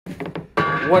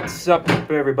What's up,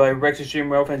 everybody? Rex Extreme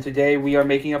Werewolf, and today we are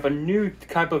making up a new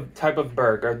type of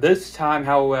burger. This time,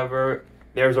 however,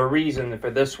 there's a reason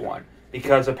for this one.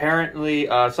 Because apparently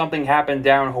something happened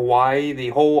down Hawaii, the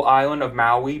whole island of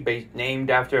Maui,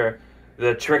 named after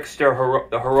the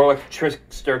the heroic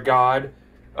trickster god,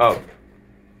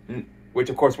 which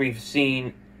of course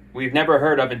we've never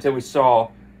heard of until we saw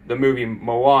the movie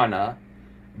Moana.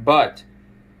 But,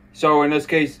 so in this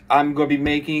case, I'm going to be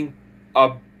making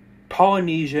a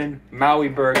Polynesian Maui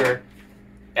burger,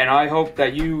 and I hope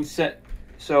that you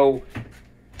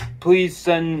please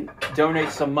donate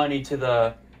some money to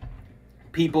the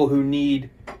people who need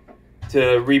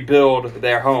to rebuild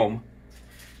their home.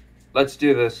 Let's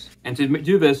do this. And to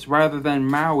do this, rather than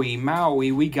Maui,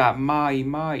 we got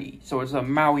Maui. So it's a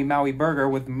Maui burger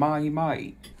with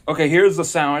Maui. Okay, here's the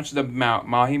sandwich, the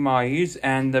Maui,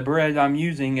 and the bread I'm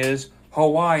using is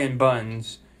Hawaiian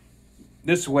buns.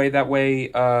 That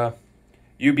way,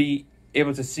 you'll be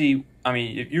able to see,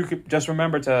 if you could just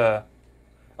remember to,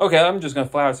 okay, I'm just going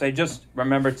to flat out say, just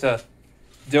remember to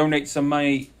donate some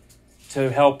money to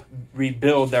help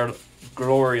rebuild their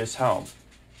glorious home.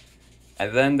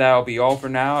 And then that'll be all for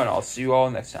now, and I'll see you all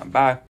next time. Bye.